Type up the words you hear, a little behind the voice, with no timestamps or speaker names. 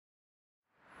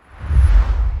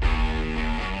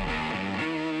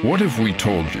What if we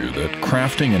told you that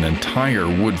crafting an entire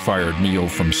wood-fired meal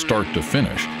from start to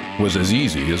finish was as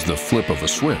easy as the flip of a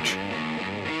switch?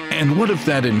 And what if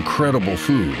that incredible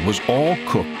food was all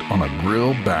cooked on a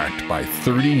grill backed by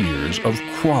 30 years of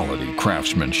quality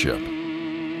craftsmanship?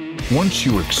 Once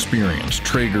you experience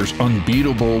Traeger's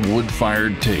unbeatable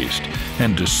wood-fired taste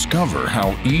and discover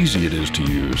how easy it is to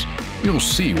use, you'll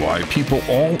see why people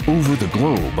all over the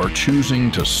globe are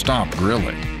choosing to stop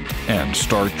grilling and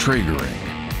start Traegering.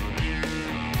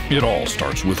 It all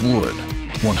starts with wood,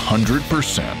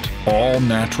 100%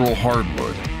 all-natural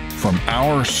hardwood, from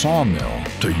our sawmill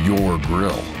to your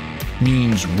grill.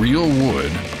 Means real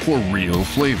wood for real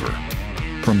flavor.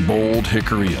 From bold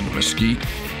hickory and mesquite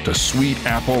to sweet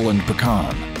apple and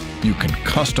pecan, you can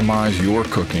customize your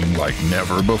cooking like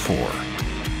never before.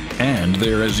 And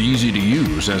they're as easy to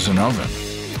use as an oven.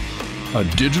 A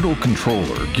digital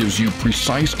controller gives you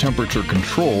precise temperature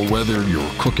control whether you're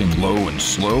cooking low and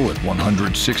slow at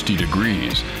 160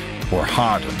 degrees or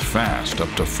hot and fast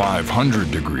up to 500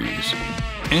 degrees.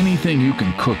 Anything you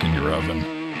can cook in your oven,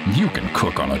 you can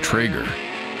cook on a Traeger.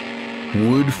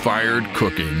 Wood-fired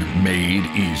cooking made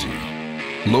easy.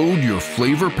 Load your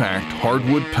flavor-packed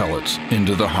hardwood pellets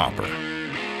into the hopper.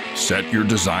 Set your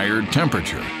desired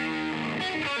temperature.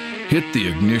 Hit the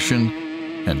ignition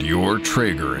and you're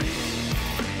Traegering.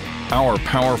 Our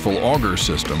powerful auger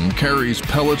system carries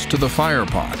pellets to the fire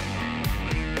pot,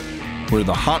 where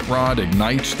the hot rod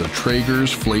ignites the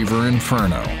Traeger's flavor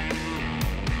inferno.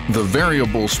 The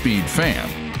variable speed fan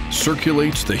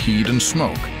circulates the heat and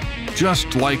smoke,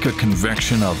 just like a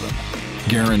convection oven,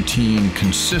 guaranteeing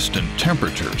consistent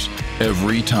temperatures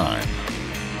every time.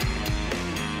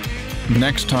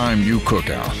 Next time you cook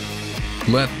out,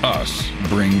 let us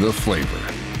bring the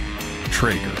flavor.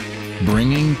 Traeger,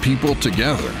 bringing people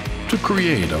together to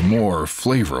create a more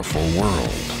flavorful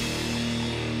world.